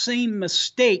make the same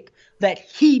mistake that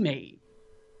he made.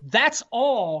 That's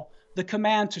all the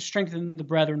command to strengthen the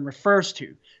brethren refers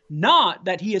to. Not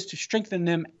that he is to strengthen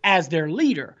them as their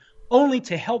leader, only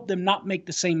to help them not make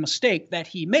the same mistake that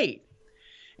he made.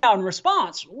 Now, in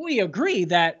response, we agree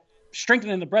that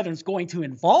strengthening the brethren is going to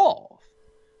involve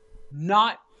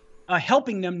not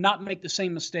helping them not make the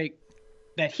same mistake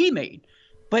that he made.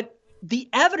 But the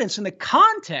evidence and the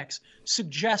context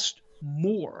suggests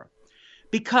more,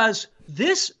 because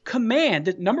this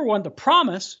command, number one, the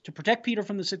promise to protect Peter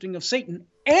from the sifting of Satan,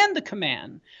 and the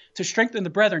command to strengthen the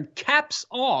brethren, caps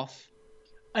off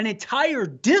an entire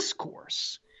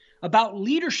discourse about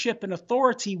leadership and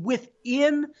authority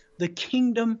within the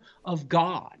kingdom of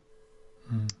God.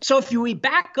 So if we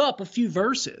back up a few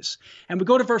verses and we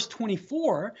go to verse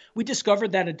 24, we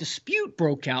discovered that a dispute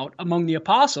broke out among the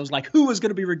apostles, like who was going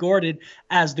to be regarded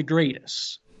as the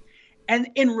greatest. And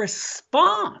in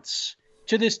response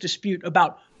to this dispute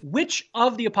about which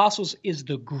of the apostles is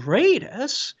the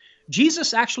greatest,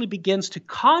 Jesus actually begins to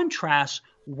contrast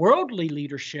worldly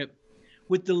leadership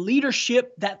with the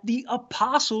leadership that the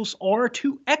apostles are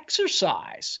to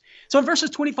exercise. So in verses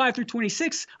 25 through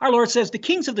 26, our Lord says, the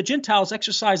kings of the Gentiles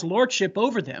exercise lordship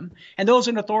over them, and those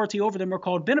in authority over them are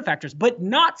called benefactors, but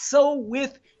not so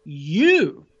with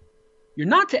you. You're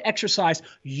not to exercise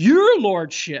your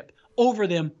lordship over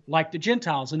them like the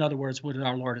Gentiles. In other words, what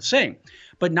our Lord is saying.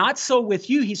 But not so with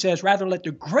you, he says, rather let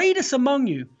the greatest among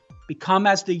you become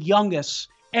as the youngest,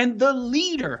 and the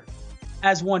leader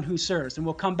as one who serves. And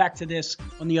we'll come back to this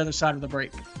on the other side of the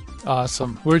break.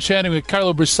 Awesome. We're chatting with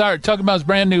Carlo Broussard, talking about his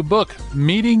brand new book,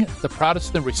 Meeting the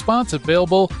Protestant Response,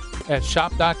 available at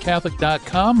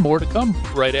shop.catholic.com. More to come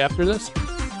right after this.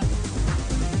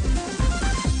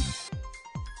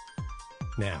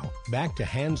 Now, back to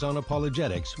Hands on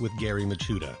Apologetics with Gary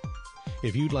Machuda.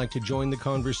 If you'd like to join the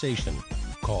conversation,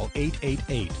 call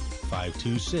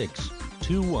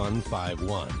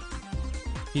 888-526-2151.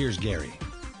 Here's Gary.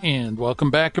 And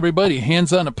welcome back, everybody.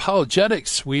 Hands on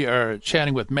Apologetics. We are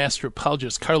chatting with Master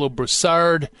Apologist Carlo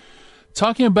Broussard,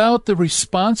 talking about the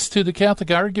response to the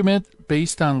Catholic argument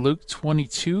based on Luke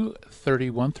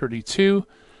 22:31-32.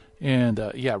 And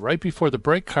right before the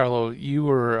break, Carlo, you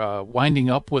were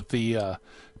winding up with the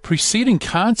preceding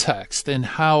context and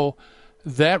how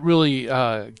that really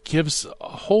gives a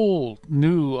whole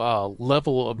new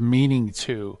level of meaning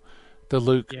to the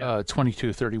Luke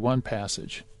 22:31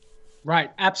 passage.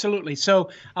 Right, absolutely. So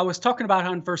I was talking about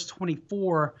how in verse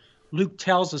 24, Luke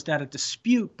tells us that a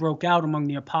dispute broke out among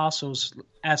the apostles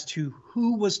as to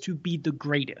who was to be the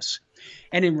greatest.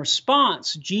 And in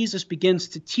response, Jesus begins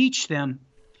to teach them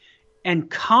and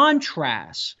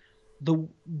contrast the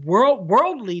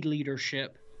worldly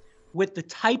leadership with the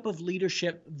type of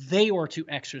leadership they are to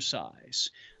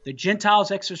exercise. The Gentiles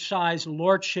exercise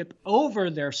lordship over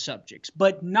their subjects,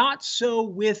 but not so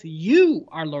with you,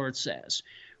 our Lord says.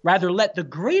 Rather, let the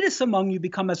greatest among you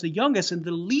become as the youngest, and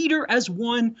the leader as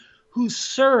one who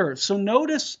serves. So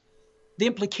notice the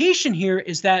implication here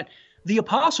is that the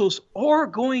apostles are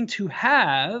going to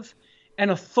have an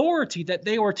authority that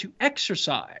they are to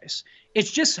exercise.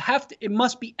 It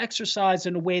must be exercised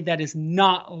in a way that is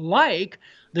not like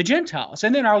the Gentiles.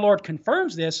 And then our Lord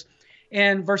confirms this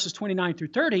in verses 29 through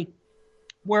 30,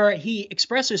 where he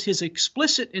expresses his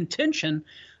explicit intention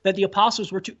that the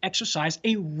apostles were to exercise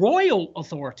a royal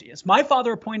authority. As my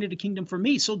Father appointed a kingdom for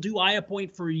me, so do I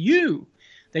appoint for you,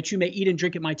 that you may eat and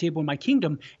drink at my table in my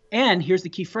kingdom. And here's the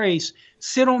key phrase,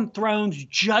 sit on thrones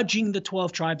judging the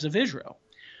 12 tribes of Israel.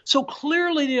 So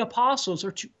clearly the apostles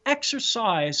are to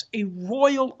exercise a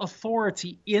royal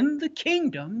authority in the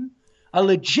kingdom, a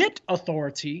legit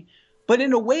authority, but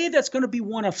in a way that's going to be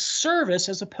one of service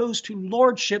as opposed to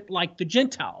lordship like the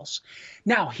Gentiles.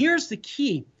 Now, here's the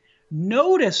key.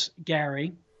 Notice,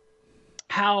 Gary,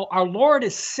 how our Lord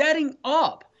is setting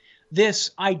up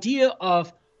this idea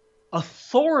of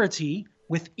authority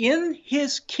within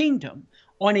his kingdom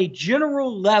on a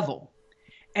general level.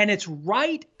 And it's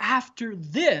right after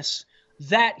this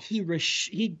that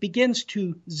he begins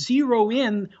to zero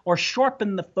in or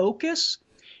sharpen the focus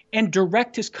and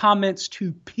direct his comments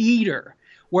to Peter,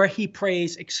 where he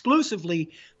prays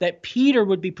exclusively that Peter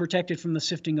would be protected from the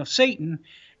sifting of Satan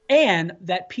and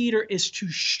that Peter is to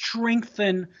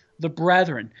strengthen the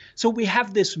brethren. So we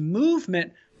have this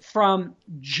movement from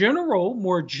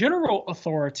more general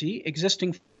authority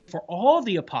existing for all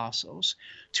the apostles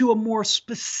to a more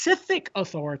specific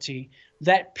authority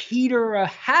that Peter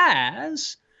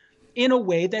has in a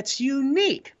way that's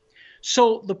unique.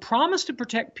 So the promise to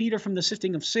protect Peter from the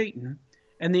sifting of Satan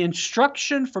and the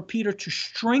instruction for Peter to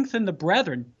strengthen the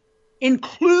brethren,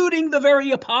 including the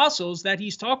very apostles that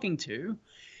he's talking to,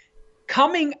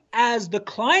 coming as the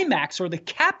climax or the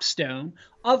capstone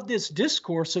of this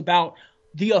discourse about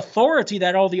the authority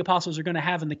that all the apostles are going to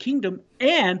have in the kingdom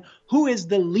and who is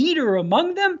the leader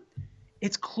among them,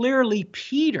 it's clearly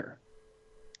Peter.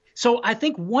 So I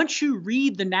think once you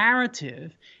read the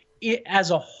narrative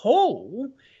as a whole,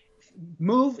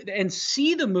 move and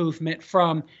see the movement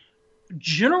from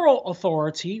general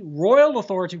authority, royal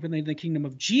authority within the kingdom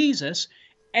of Jesus,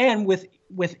 and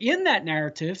within that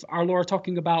narrative, our Lord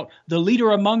talking about the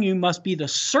leader among you must be the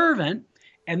servant,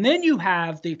 and then you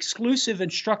have the exclusive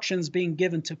instructions being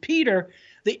given to Peter.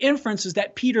 The inference is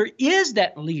that Peter is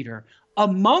that leader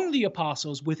among the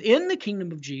apostles within the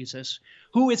kingdom of Jesus,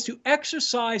 who is to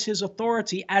exercise his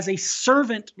authority as a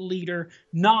servant leader,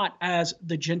 not as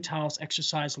the Gentiles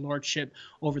exercise lordship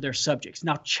over their subjects.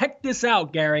 Now, check this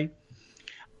out, Gary.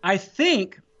 I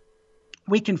think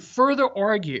we can further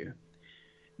argue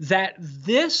that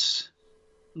this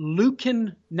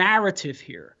Lucan narrative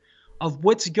here of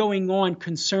what's going on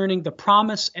concerning the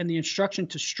promise and the instruction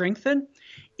to strengthen,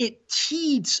 it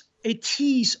tees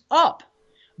up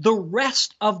the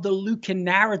rest of the Lucan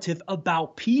narrative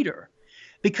about Peter.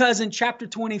 Because in chapter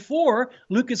 24,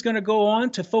 Luke is going to go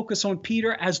on to focus on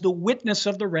Peter as the witness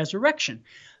of the resurrection.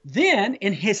 Then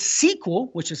in his sequel,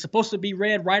 which is supposed to be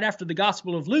read right after the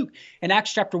Gospel of Luke, in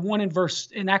Acts chapter 1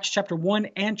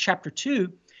 and chapter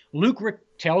 2, Luke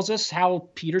tells us how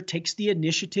Peter takes the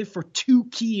initiative for two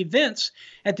key events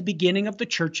at the beginning of the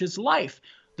church's life: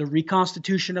 the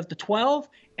reconstitution of the 12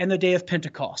 and the day of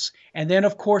Pentecost. And then,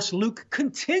 of course, Luke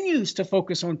continues to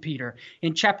focus on Peter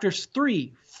in chapters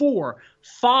 3, 4,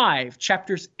 5,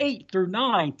 chapters 8 through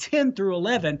 9, 10 through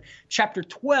 11, chapter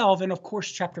 12, and of course,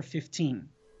 chapter 15.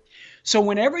 So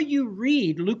whenever you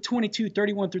read Luke 22,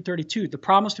 31 through 32, the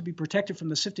promise to be protected from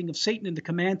the sifting of Satan and the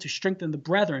command to strengthen the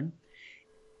brethren,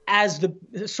 as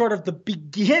the sort of the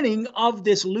beginning of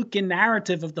this Lucan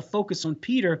narrative of the focus on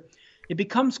Peter, it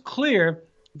becomes clear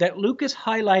that Luke is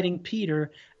highlighting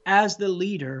Peter as the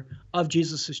leader of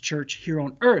Jesus' church here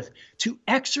on earth, to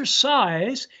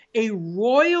exercise a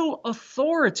royal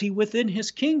authority within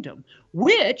his kingdom,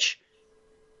 which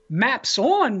maps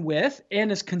on with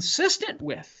and is consistent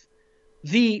with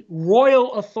the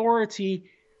royal authority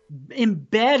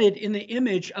embedded in the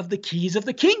image of the keys of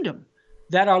the kingdom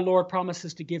that our Lord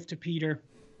promises to give to Peter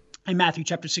in Matthew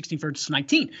chapter 16, verse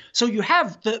 19. So you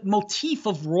have the motif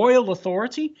of royal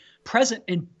authority present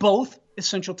in both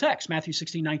essential texts, Matthew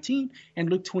 16, 19 and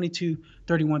Luke 22,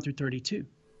 31 through 32.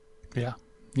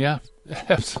 Yeah,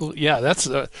 absolutely. Yeah, that's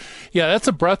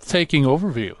a breathtaking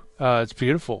overview. It's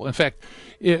beautiful. In fact,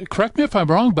 correct me if I'm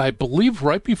wrong, but I believe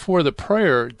right before the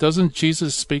prayer, doesn't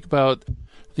Jesus speak about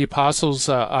the apostles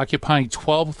occupying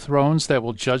 12 thrones that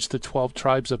will judge the 12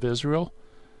 tribes of Israel?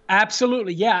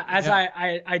 Absolutely, yeah.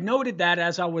 I noted that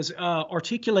as I was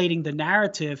articulating the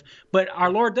narrative, but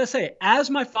our Lord does say, as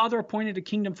my Father appointed a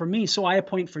kingdom for me, so I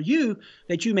appoint for you,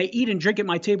 that you may eat and drink at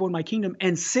my table in my kingdom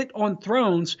and sit on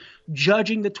thrones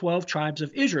judging the 12 tribes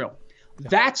of Israel. Yeah.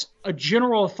 That's a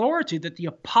general authority that the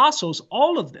apostles,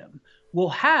 all of them, will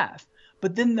have.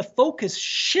 But then the focus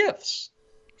shifts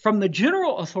from the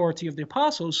general authority of the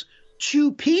apostles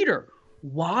to Peter.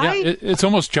 Why? Yeah, it's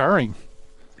almost jarring.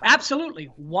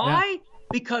 Absolutely. Why? Yeah.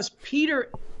 Because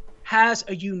Peter has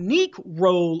a unique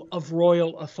role of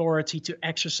royal authority to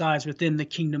exercise within the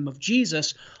kingdom of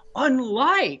Jesus,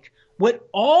 unlike what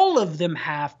all of them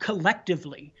have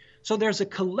collectively. So there's a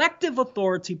collective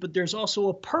authority, but there's also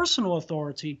a personal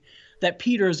authority that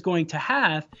Peter is going to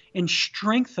have in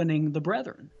strengthening the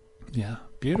brethren. Yeah,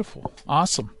 beautiful.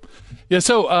 Awesome. Yeah,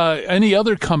 so any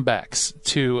other comebacks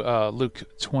to Luke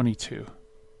 22?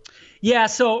 Yeah,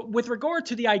 so with regard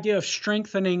to the idea of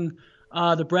strengthening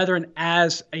the brethren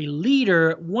as a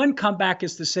leader, one comeback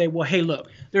is to say, well, hey, look,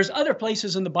 there's other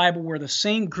places in the Bible where the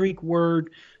same Greek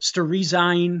word,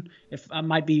 sterezein, if I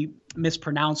might be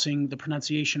mispronouncing the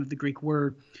pronunciation of the Greek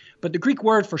word, but the Greek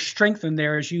word for strengthen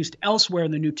there is used elsewhere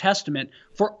in the New Testament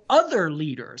for other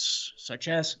leaders, such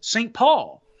as St.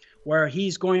 Paul, where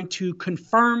he's going to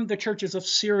confirm the churches of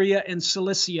Syria and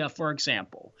Cilicia, for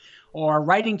example. Or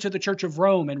writing to the Church of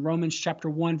Rome in Romans chapter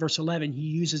 1, verse 11, he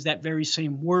uses that very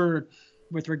same word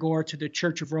with regard to the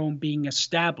Church of Rome being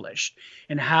established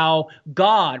and how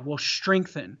God will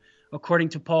strengthen, according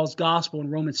to Paul's gospel in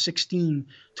Romans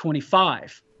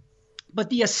 16:25. But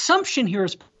the assumption here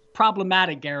is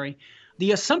problematic, Gary.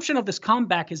 The assumption of this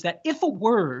comeback is that if a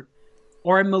word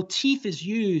or a motif is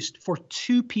used for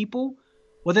two people,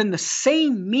 well, then the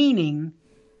same meaning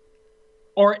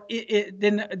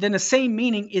then the same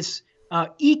meaning is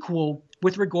equal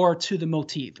with regard to the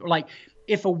motif. Or like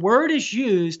if a word is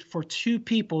used for two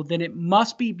people, then it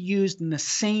must be used in the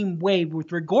same way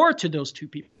with regard to those two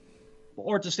people.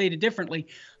 Or to state it differently,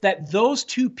 that those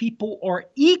two people are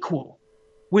equal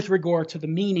with regard to the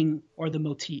meaning or the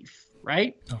motif,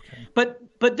 right? Okay.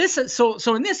 But this is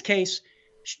so in this case,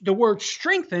 the word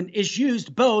strengthen is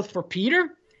used both for Peter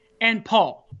and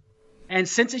Paul. And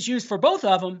since it's used for both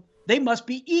of them, they must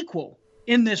be equal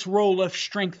in this role of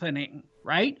strengthening,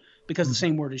 right? Because the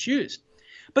same word is used.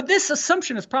 But this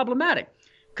assumption is problematic.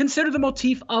 Consider the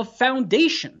motif of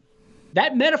foundation.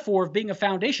 That metaphor of being a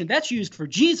foundation, that's used for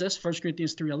Jesus, 1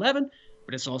 Corinthians 3:11,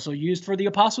 but it's also used for the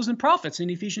apostles and prophets in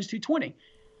Ephesians 2:20.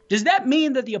 Does that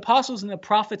mean that the apostles and the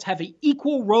prophets have an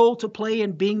equal role to play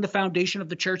in being the foundation of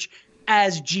the church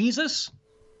as Jesus?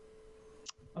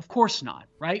 Of course not,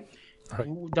 right?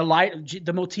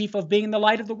 The motif of being the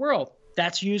light of the world,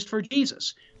 that's used for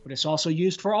Jesus, but it's also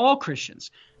used for all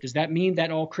Christians. Does that mean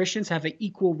that all Christians have an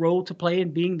equal role to play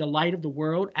in being the light of the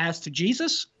world as to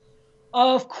Jesus?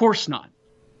 Of course not.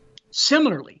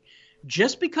 Similarly,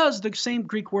 just because the same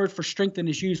Greek word for strengthen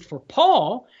is used for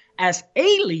Paul as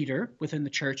a leader within the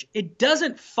church, it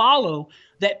doesn't follow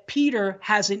that Peter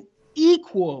has an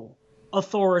equal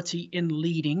authority in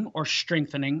leading or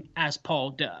strengthening as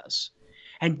Paul does.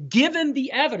 And given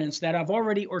the evidence that I've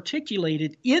already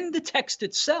articulated in the text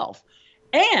itself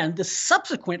and the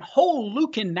subsequent whole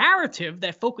Lucan narrative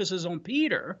that focuses on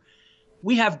Peter,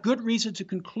 we have good reason to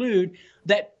conclude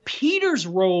that Peter's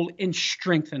role in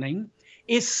strengthening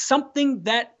is something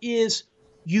that is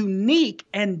unique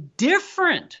and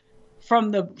different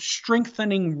from the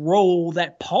strengthening role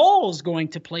that Paul's going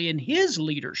to play in his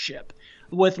leadership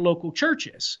with local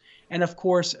churches. And of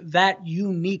course, that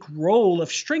unique role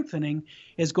of strengthening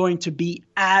is going to be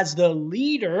as the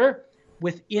leader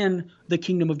within the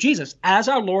kingdom of Jesus. As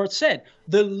our Lord said,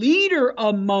 the leader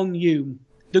among you,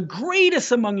 the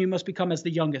greatest among you must become as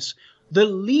the youngest. The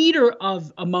leader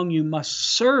among you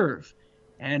must serve.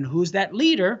 And who's that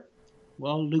leader?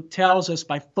 Well, Luke tells us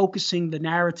by focusing the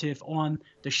narrative on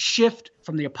the shift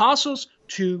from the apostles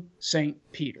to St.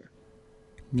 Peter.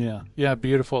 Yeah,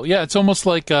 beautiful. Yeah, it's almost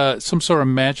like some sort of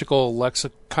magical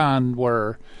lexicon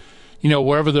where,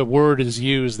 wherever the word is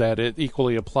used, that it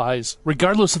equally applies,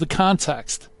 regardless of the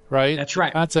context, right? That's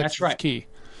right. Context is key.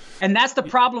 And that's the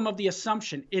problem of the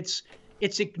assumption. It's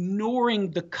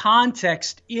ignoring the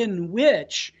context in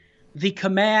which the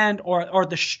command or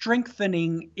the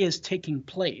strengthening is taking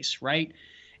place, right?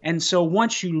 And so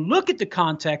once you look at the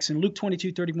context in Luke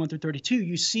 22:31-32,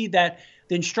 you see that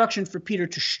the instruction for Peter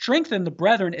to strengthen the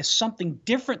brethren is something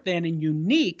different than and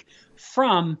unique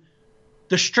from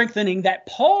the strengthening that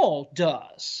Paul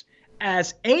does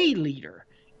as a leader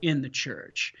in the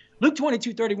church. Luke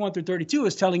 22:31-32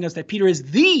 is telling us that Peter is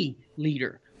the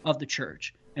leader of the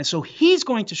church. And so he's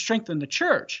going to strengthen the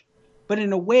church, but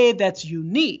in a way that's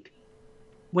unique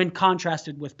when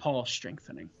contrasted with Paul's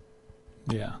strengthening.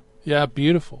 Yeah,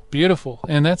 beautiful.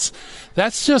 And that's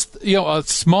just a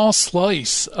small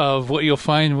slice of what you'll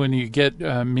find when you get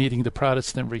meeting the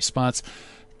Protestant response.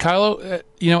 Kylo,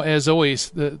 as always,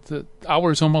 the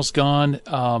hour's almost gone.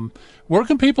 Where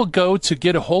can people go to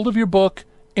get a hold of your book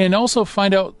and also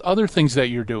find out other things that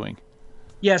you're doing?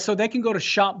 Yeah, so they can go to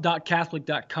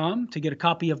shop.catholic.com to get a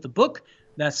copy of the book.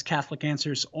 That's Catholic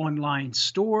Answers online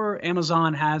store.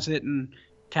 Amazon has it, and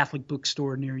Catholic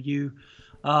bookstore near you.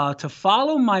 To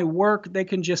follow my work, they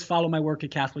can just follow my work at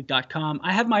Catholic.com.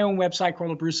 I have my own website,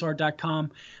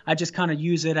 CarloBroussard.com. I just kind of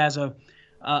use it as a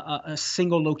a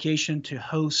single location to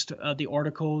host the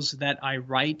articles that I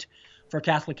write for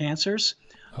Catholic Answers.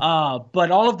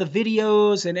 But all of the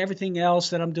videos and everything else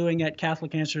that I'm doing at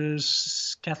Catholic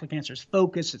Answers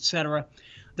Focus, etc.,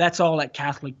 that's all at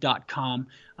Catholic.com.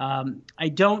 I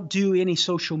don't do any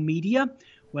social media,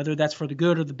 whether that's for the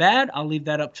good or the bad. I'll leave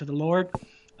that up to the Lord.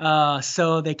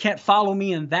 So they can't follow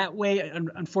me in that way,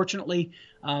 unfortunately.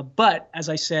 But as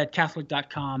I said,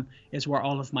 Catholic.com is where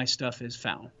all of my stuff is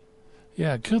found.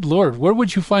 Yeah, good Lord. Where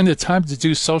would you find the time to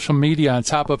do social media on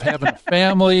top of having a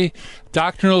family,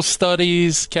 doctrinal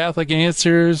studies, Catholic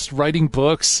Answers, writing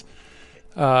books?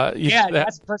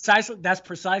 That's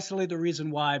precisely the reason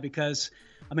why, because,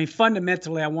 I mean,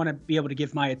 fundamentally, I want to be able to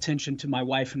give my attention to my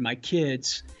wife and my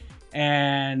kids.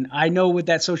 And I know with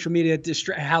that social media,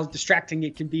 how distracting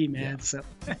it can be, man. Yeah. So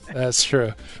that's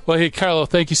true. Well, hey, Carlo,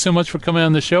 thank you so much for coming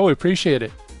on the show. We appreciate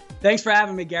it. Thanks for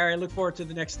having me, Gary. I look forward to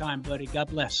the next time, buddy. God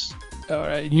bless. All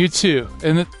right, you too.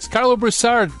 And it's Carlo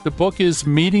Broussard. The book is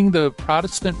Meeting the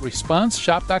Protestant Response.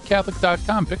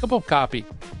 Shop.Catholic.com. Pick up a copy.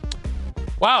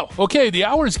 Wow. Okay, the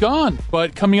hour's gone.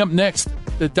 But coming up next,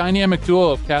 the dynamic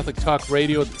duo of Catholic Talk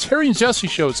Radio, the Terry and Jesse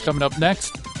Show, is coming up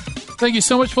next. Thank you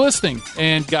so much for listening.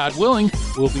 And God willing,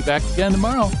 we'll be back again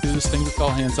tomorrow. Do this thing we call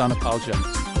Hands On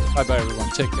Apologetics. Bye-bye,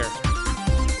 everyone. Take care.